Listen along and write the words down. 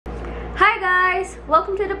guys!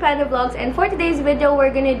 Welcome to the Panda Vlogs, and for today's video,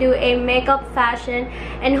 we're gonna do a makeup, fashion,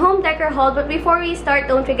 and home decor haul. But before we start,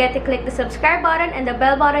 don't forget to click the subscribe button and the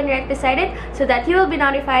bell button right beside it so that you will be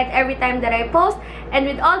notified every time that I post. And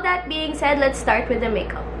with all that being said, let's start with the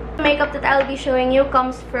makeup. The makeup that I'll be showing you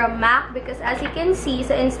comes from MAC because as you can see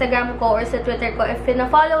sa Instagram ko or sa Twitter ko, if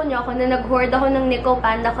pina-follow nyo ako na nag-hoard ako ng Nico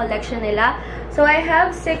Panda collection nila. So I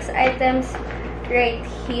have 6 items right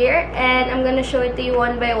here, and I'm gonna show it to you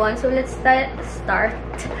one by one. So let's start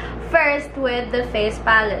first with the face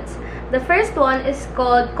palettes. The first one is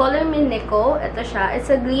called Color Me Nico. Ito siya.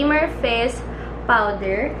 It's a glimmer face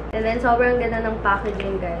powder. And then sobrang ganda ng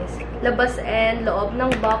packaging, guys. Labas and loob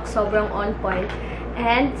ng box, sobrang on point.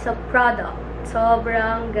 And sa product,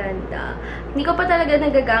 sobrang ganda. Hindi ko pa talaga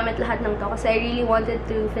nagagamit lahat ng to kasi I really wanted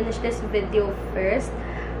to finish this video first.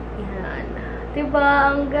 Yan.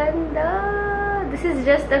 Diba? Ang ganda! This is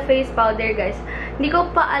just a face powder, guys. Hindi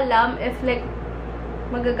ko pa alam if like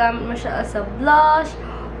magagamit mo siya as a blush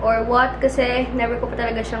or what kasi never ko pa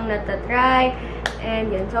talaga siyang natatry.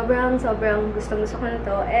 And yan, sobrang gustong-gusto ko na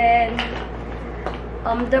to. And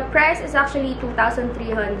the price is actually 2,300.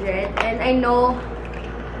 And I know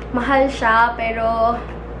mahal siya, pero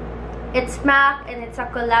it's MAC and it's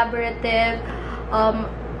a collaborative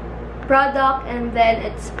product, and then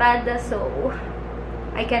it's Panda, so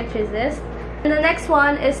I can't resist. And the next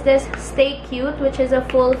one is this Stay Cute, which is a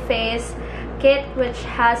full face kit which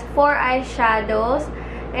has 4 eyeshadows,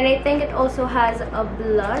 and I think it also has a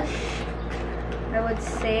blush, I would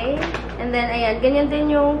say. And then ayan, ganyan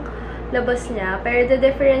din yung labas niya, pero the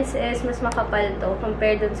difference is mas makapal to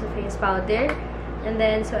compared dun sa face powder. And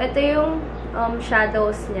then so ito yung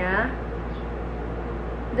shadows niya.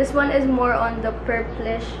 This one is more on the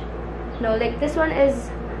purplish, no, like this one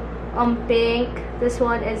is pink, this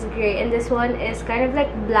one is gray, and this one is kind of like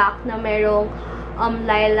black na merong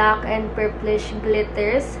lilac and purplish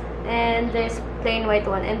glitters, and there's plain white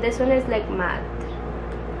one, and this one is like matte.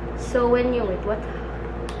 So when you wait,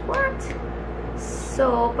 what?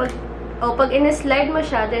 So pag in-slide mo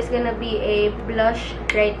siya, there's gonna be a blush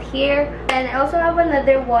right here. And I also have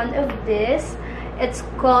another one of this. It's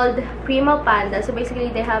called Prima Panda. So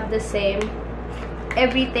basically they have the same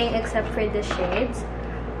everything except for the shades.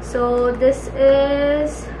 So, this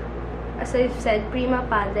is, as I've said, Prima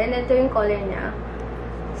Panda. And ito yung color niya.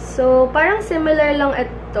 So, parang similar lang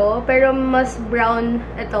ito, pero mas brown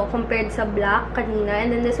ito compared sa black kanina. And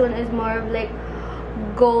then this one is more of like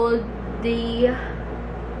goldy,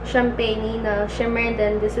 champagne na shimmer. And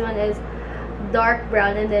then this one is dark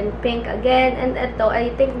brown and then pink again. And ito,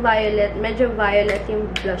 I think violet. Medyo violet yung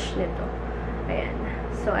blush nito. Ayan.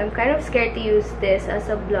 So, I'm kind of scared to use this as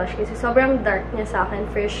a blush kasi sobrang dark niya sa akin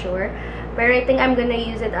for sure. Pero I think I'm gonna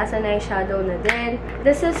use it as an eyeshadow na din.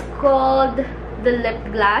 This is called the Lip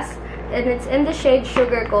Glass, and it's in the shade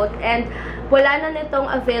Sugar Coat. And wala na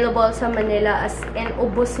nitong available sa Manila, as in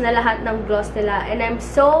ubos na lahat ng gloss nila. And I'm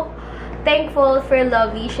so thankful for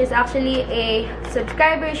Lovey. She's actually a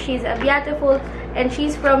subscriber. She's a beautiful, and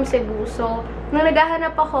she's from Cebu. So, nung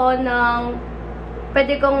naghahanap ako ng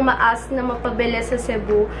pwede kong ma-ask na mapabili sa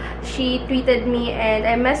Cebu, she tweeted me and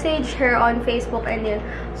I messaged her on Facebook, and yun,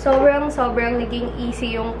 sobrang naging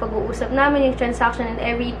easy yung pag-uusap namin, yung transaction and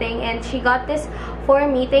everything, and she got this for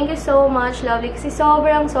me. Thank you so much, Lovely, kasi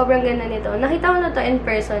sobrang ganda nito. Nakita ko na to in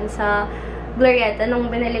person sa Glorieta nung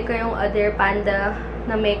binili ko yung other Panda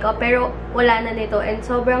na makeup, pero wala na nito, and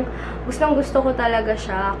sobrang gustong-gusto ko talaga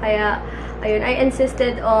siya. Kaya, ayun, I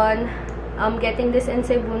insisted on getting this in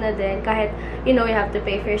Cebu na din, kahit, you know, you have to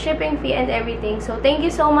pay for shipping fee and everything. So, thank you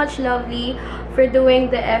so much, Lovely, for doing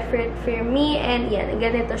the effort for me. And yan,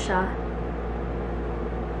 ganito siya.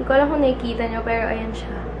 Hindi ko alam kung nakikita nyo, pero ayan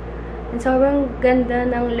siya. And sobrang ganda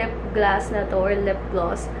ng lip glass na to, or lip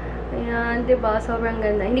gloss. Ayan, diba? Sobrang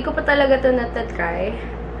ganda. Hindi ko pa talaga to natatry.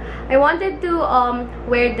 I wanted to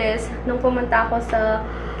wear this nung pumunta ako sa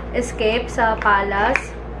Escape, sa Palace.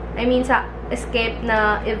 I mean, sa Escape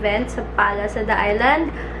na event sa Palace, sa The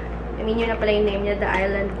Island. I mean, yun na pala yung name niya, The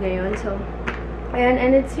Island ngayon. So, ayan.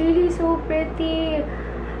 And it's really so pretty.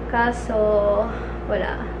 Kaso,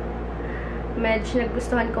 wala. Medyo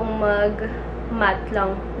nagustuhan kong mag-matte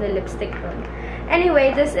lang na lipstick doon.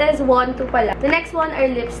 Anyway, this is 1, 2 pala. The next one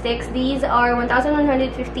are lipsticks. These are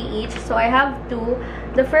 1,150 each. So, I have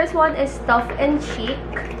 2. The first one is Tough and Chic.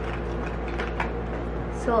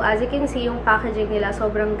 So, as you can see, yung packaging nila,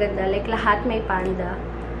 sobrang ganda. Like, lahat may panda.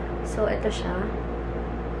 So, ito siya.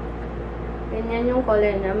 Ganyan yung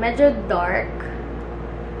color niya. Medyo dark.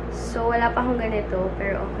 So, wala pa akong ganito,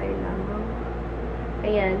 pero okay lang.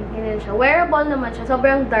 Ayan, ganyan siya. Wearable naman siya.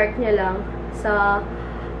 Sobrang dark niya lang sa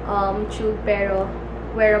tube, pero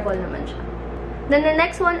wearable naman siya. Then the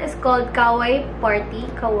next one is called Kawaii Party.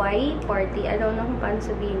 Kawaii Party. I don't know kung paano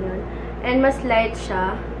sabihin yun. And mas light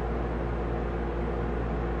siya.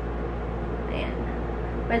 Ayan.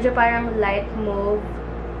 Medyo parang light mauve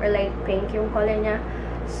or light pink yung color niya.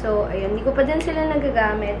 So, ayun. Hindi ko pa din sila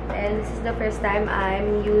nagagamit. And this is the first time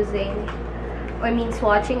I'm using,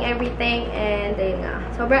 swatching everything. And ayun nga.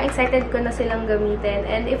 Sobrang excited ko na silang gamitin.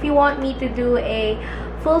 And if you want me to do a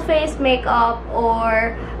full face makeup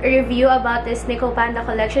or a review about this Nicole Panda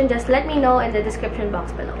collection, just let me know in the description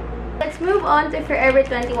box below. Let's move on to Forever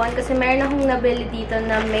 21 kasi meron akong nabili dito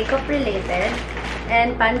na makeup related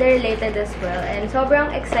and panda related as well. And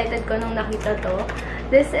sobrang excited ko nung nakita to.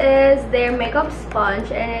 This is their makeup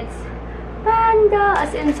sponge and it's panda,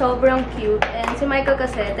 as in sobrang cute. And si Michael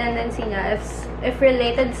kasi, tendency niya, if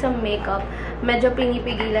related sa makeup, medyo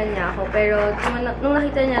pinipigilan niya ako. Pero nung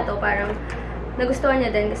nakita niya to, parang nagustuhan niya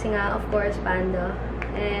din kasi nga, of course, panda.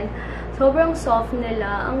 And sobrang soft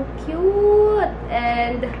nila. Ang cute!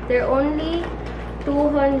 And they're only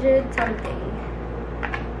 200 something.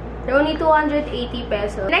 They're only 280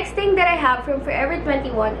 pesos. Next thing that I have from Forever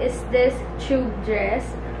 21 is this tube dress.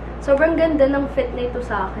 Sobrang ganda ng fit nito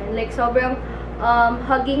sa akin. Like, sobrang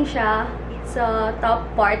hugging siya sa top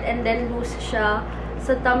part and then loose siya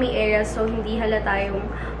sa tummy area, so hindi halata yung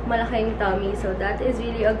malaking tummy. So that is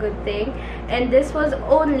really a good thing. And this was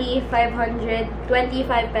only 525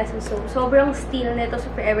 pesos. So sobrang steal nito sa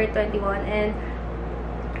Forever 21. And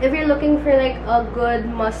if you're looking for like a good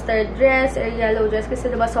mustard dress or yellow dress, kasi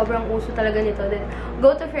diba sobrang uso talaga nito, then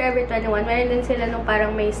go to Forever 21. Meron din sila nung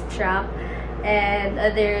parang may strap and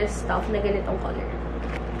other stuff na ganitong color.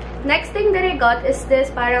 Next thing that I got is this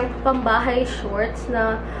parang pambahay shorts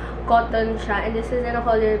na cotton siya, and this is in a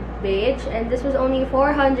color beige, and this was only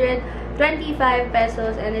 425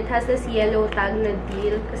 pesos, and it has this yellow tag na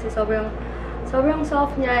deal kasi sobrang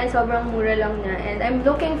soft niya and sobrang mura lang niya. And I'm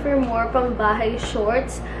looking for more pambahay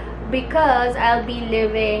shorts because I'll be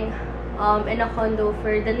living in a condo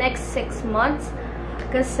for the next 6 months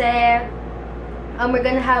kasi we're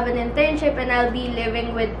gonna have an internship and I'll be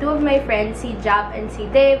living with 2 of my friends, si Jap and si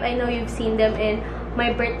Dave. I know you've seen them in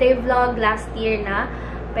my birthday vlog last year na.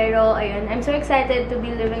 Pero, ayun, I'm so excited to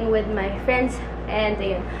be living with my friends. And,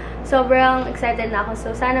 ayun, sobrang excited na ako. So,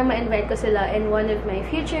 sana ma-invite ko sila in one of my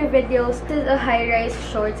future videos. This is a high-rise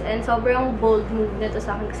shorts and sobrang bold move nito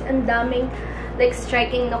sa akin kasi ang daming, like,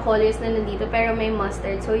 striking na colors na nandito pero may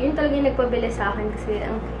mustard. So, yun talaga yung nagpabili sa akin kasi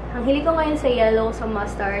ang hilig ko ngayon sa yellow, sa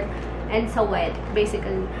mustard, and sa white,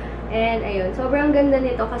 basically. And, ayun, sobrang ganda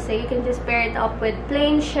nito kasi you can just pair it up with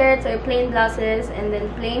plain shirts or plain blouses and then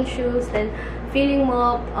plain shoes. Then, feeling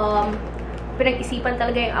mo, pinag-isipan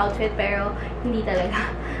talaga yung outfit, pero hindi talaga.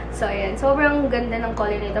 So, ayan. Sobrang ganda ng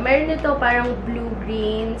color nito. Meron nito parang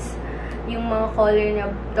blue-greens, yung mga color na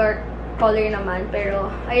dark color naman. Pero,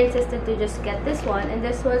 I insisted to just get this one. And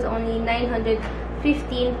this was only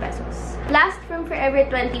 915 pesos. Last from Forever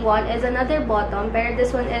 21 is another bottom, pero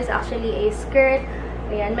this one is actually a skirt.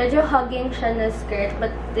 Ayan. Medyo hugging siya na skirt,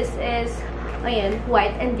 but this is ayan,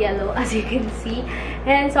 white and yellow, as you can see.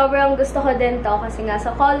 And sobrang gusto ko din to kasi nga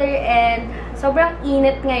sa color, and sobrang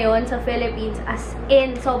init ngayon sa Philippines, as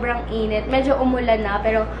in, sobrang init. Medyo umulan na,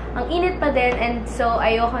 pero ang init pa din, and so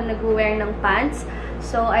ayoko nag-wear ng pants.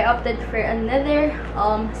 So, I opted for another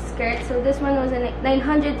skirt. So, this one was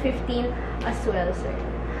 915 as well, sir.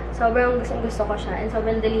 Sobrang gusto ko siya, and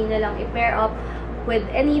sobrang dali na lang i-pair up with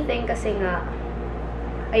anything kasi nga,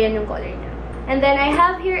 ayan yung color niya. And then I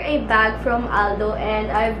have here a bag from Aldo, and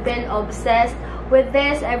I've been obsessed with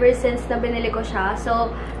this ever since na binili ko siya. So,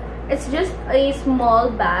 it's just a small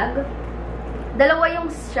bag. Dalawa yung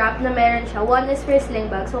strap na meron siya. One is for sling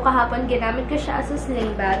bag. So, kahapon ginamit ko siya as a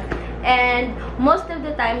sling bag. And most of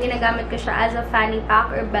the time, ginagamit ko siya as a fanny pack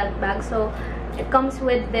or belt bag. So, it comes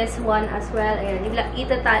with this one as well. Ayan,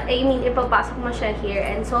 ipapasok mo siya here.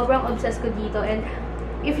 And sobrang obsessed ko dito. And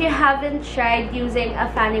if you haven't tried using a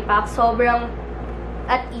fanny pack, sobrang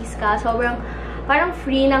at ease ka. Sobrang parang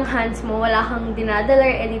free ng hands mo. Wala kang dinadala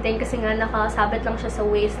or anything kasi nga nakasabit lang siya sa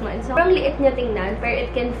waist mo. And sobrang liit niya tingnan, pero it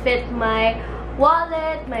can fit my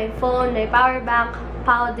wallet, my phone, my power bank,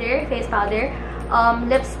 powder, face powder,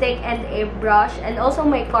 lipstick, and a brush, and also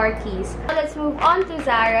my car keys. So let's move on to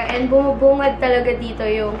Zara, and bumubungad talaga dito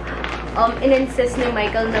yung in-insist ni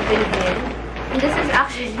Michael na bilhin. And this is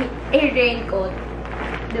actually a raincoat.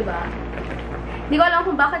 Diba? Hindi ko alam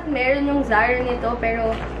kung bakit meron yung Zara nito,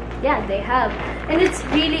 pero yeah, they have. And it's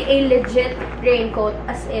really a legit raincoat,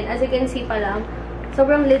 as in, as you can see pa lang,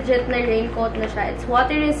 sobrang legit na raincoat na siya. It's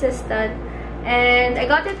water resistant, and I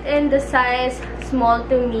got it in the size small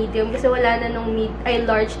to medium kasi wala na nung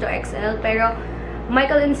large to XL, pero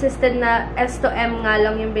Michael insisted na S to M nga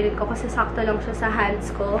lang yung bilhin ko kasi sakto lang siya sa hands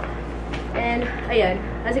ko. And, ayan.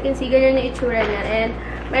 As you can see, ganyan yung itsura niya. And,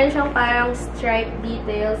 meron siyang parang stripe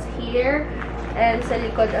details here. And sa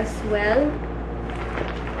likod as well.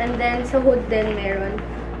 And then, sa hood din meron.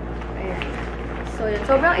 Ayan. So, yun.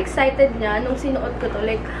 Sobrang excited niya nung sinuot ko to.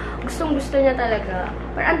 Like, gustong-gusto niya talaga.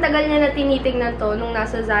 Parang ang tagal niya na tinitingnan to nung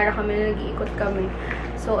nasa Zara kami, na nag-iikot kami.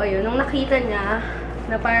 So, ayun. Nung nakita niya,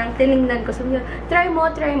 na parang tinignan ko, sabi niya, try mo.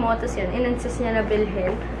 Tapos yan, in-insist niya na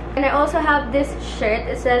bilhin. And I also have this shirt.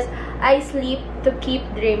 It says, I sleep to keep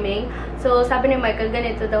dreaming. So, sabi ni Michael,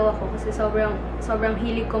 ganito daw ako kasi sobrang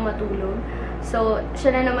hilig ko matulog. So,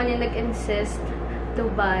 siya na naman yung nag-insist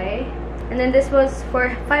to buy. And then, this was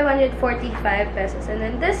for 545 pesos. And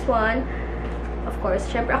then, this one, of course,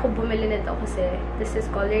 syempre ako bumili nito kasi this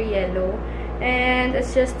is color yellow. And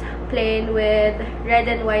it's just plain with red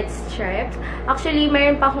and white stripes. Actually,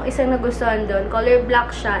 mayroon pa akong isang nagustuhan doon. Color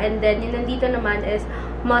black siya. And then, yung nandito naman is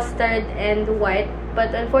mustard and white.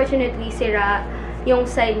 But unfortunately, sira yung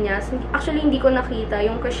side niya. Actually, hindi ko nakita.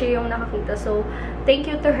 Yung cashier yung nakakita. So, thank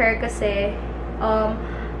you to her kasi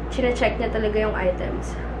chine-check niya talaga yung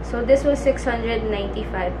items. So, this was 695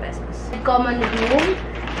 pesos. Common room.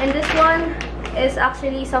 And this one is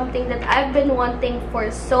actually something that I've been wanting for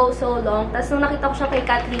so long. Tapos nung nakita ko siya kay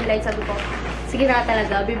Kathleen Light, sabi ko, sige na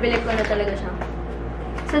talaga, bibili ko na talaga siya.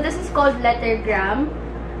 So, this is called lettergram.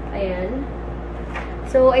 Ayan.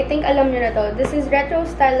 So, I think alam nyo na to. This is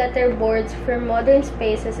retro-style letter boards for modern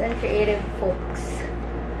spaces and creative folks.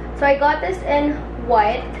 So, I got this in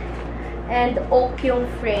white and oak yung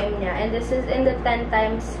frame niya. And this is in the 10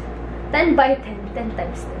 by 10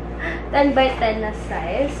 by 10 na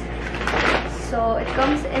size. So, it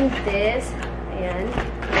comes in this. Ayan.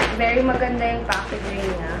 Very maganda yung packaging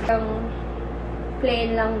niya. Yung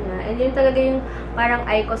plain lang niya. And yun talaga yung parang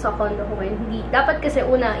eye ko sa condo ko ngayon. Hindi. Dapat kasi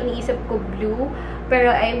una, iniisip ko blue. Pero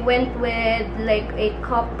I went with like a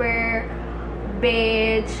copper,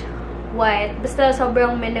 beige, white. Basta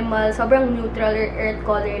sobrang minimal, sobrang neutral or earth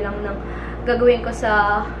color lang ng gagawin ko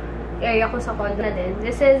sa area ko sa condo na din.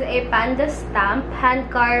 This is a panda stamp.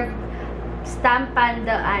 Hand-carved stamp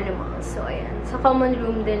panda animals. So, ayan. Sa common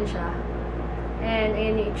room din siya. And,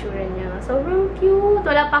 ayan yung itsura niya. Sobrang cute.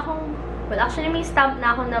 Wala pa akong... Well, actually, may stamp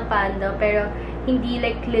na ako na panda. Pero, hindi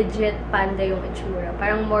like legit panda yung itsura.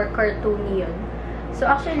 Parang more cartoony yun. So,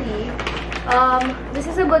 actually, this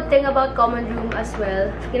is a good thing about common room as well.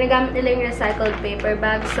 Ginagamit nila yung recycled paper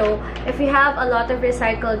bags. So, if you have a lot of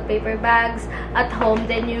recycled paper bags at home,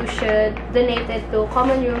 then you should donate it to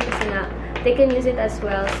common room kasi nga, they can use it as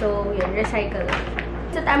well. So, yun, recycle it.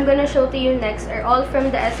 That I'm gonna show to you next are all from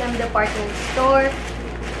the SM department store.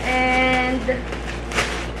 And,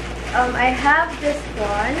 I have this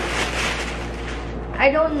one. I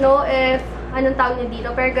don't know if, anong tawag niya dito,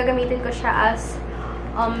 pero gagamitin ko siya as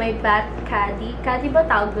may bat caddy. Caddy ba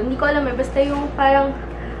tawag doon? Hindi ko alam eh. Basta yung parang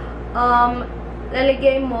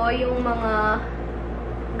lalagay mo yung mga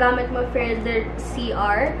gamit mo for the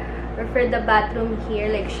CR or for the bathroom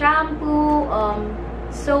here. Like shampoo,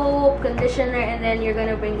 soap, conditioner, and then you're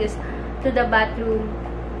gonna bring this to the bathroom.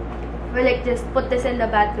 Or like just put this in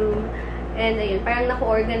the bathroom. And ayun, parang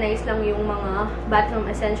nako-organize lang yung mga bathroom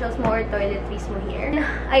essentials mo or toiletries mo here.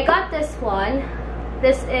 I got this one.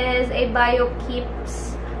 This is a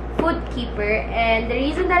BioKeeps Food Keeper. And the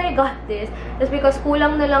reason that I got this is because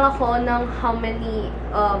kulang na lang ako ng how many,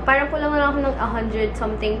 parang kulang na lang ako ng 100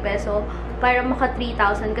 something peso para maka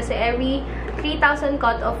 3,000. Kasi every 3,000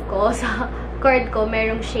 cut-off ko sa card ko,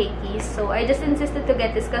 merong shakies. So, I just insisted to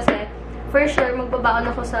get this kasi for sure, magbabaon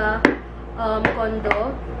ako sa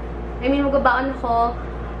condo. I mean, magbabaon ako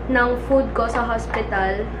ng food ko sa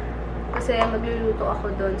hospital kasi magluluto ako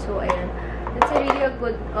doon. So, ayan. It's a really a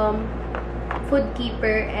good food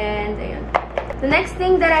keeper. And, ayan. The next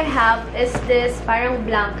thing that I have is this parang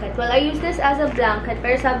blanket. Well, I use this as a blanket.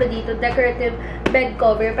 Pero sabi dito, decorative bed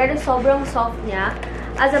cover. Pero sobrang soft niya.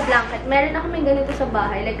 As a blanket. Meron na kaming ganito sa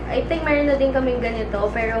bahay. Like, I think meron na din kaming ganito.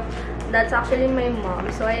 Pero, that's actually my mom.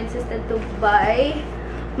 So, I insisted to buy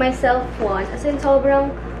myself one. As in, sobrang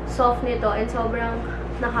soft nito. And sobrang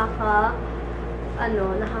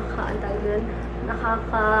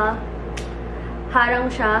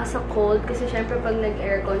harang siya sa cold. Kasi, syempre, pag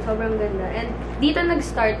nag-aircon, sobrang ganda. And, dito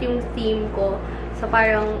nag-start yung theme ko sa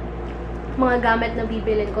parang mga gamit na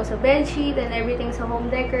bibilin ko sa bedsheet and everything sa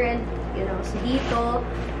home decor and, you know, so dito.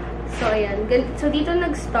 So, ayan. So, dito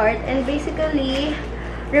nag-start. And, basically,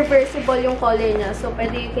 reversible yung color niya. So,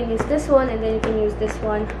 pwede you can use this one and then you can use this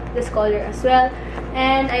one, this color as well.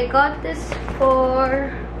 And, I got this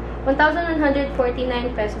for 1,149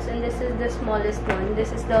 pesos, and this is the smallest one.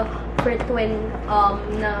 This is the for twin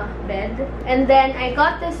na bed. And then I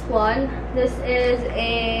got this one. This is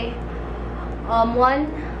a one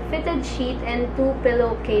fitted sheet and 2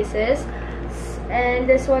 pillowcases. And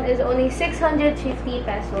this one is only 650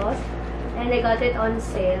 pesos. And I got it on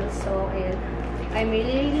sale. So, ayan. I'm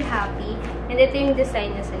really happy. And ito yung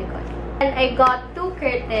design niya sa likod. And I got 2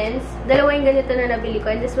 curtains. Dalawa yung ganito na nabili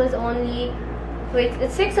ko. And this was only, wait,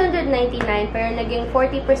 it's 699 pero naging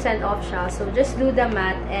 40% off siya. So, just do the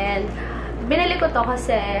math. And binili ko to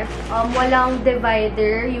kasi walang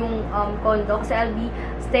divider yung condo. Kasi I'll be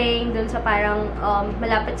staying dun sa parang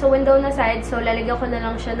malapit sa window na side. So, lalagyan ko na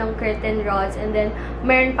lang siya ng curtain rods. And then,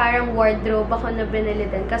 meron parang wardrobe ako na binili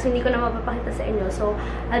din. Kasi hindi ko na mapapakita sa inyo. So,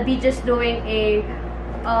 I'll be just doing a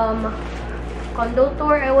condo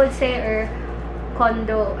tour, I would say, or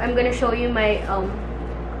condo. I'm gonna show you my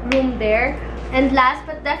room there. And last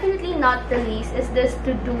but definitely not the least is this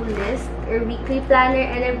to-do list or weekly planner.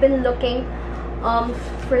 And I've been looking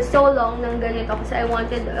for so long ng ganito kasi I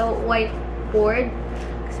wanted a whiteboard.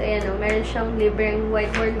 Kasi ayan o, meron siyang libreng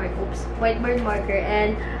whiteboard marker.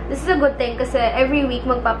 And this is a good thing kasi every week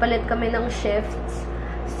magpapalit kami ng shifts.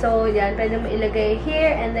 So, yan, pwede mo ilagay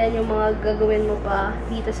here, and then yung mga gagawin mo pa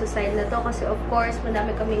dito sa side na to. Kasi, of course,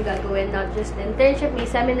 madami kaming gagawin, not just internship, may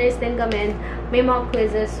seminars din kami, may mga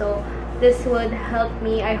quizzes. So, this would help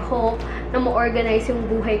me, I hope, na ma-organize yung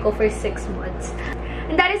buhay ko for 6 months.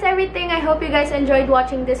 And that is everything. I hope you guys enjoyed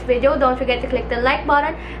watching this video. Don't forget to click the like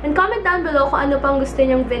button and comment down below kung ano pang gusto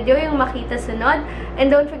nyong video yung makita sunod.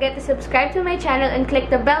 And don't forget to subscribe to my channel and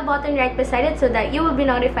click the bell button right beside it so that you will be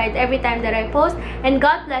notified every time that I post. And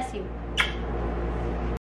God bless you.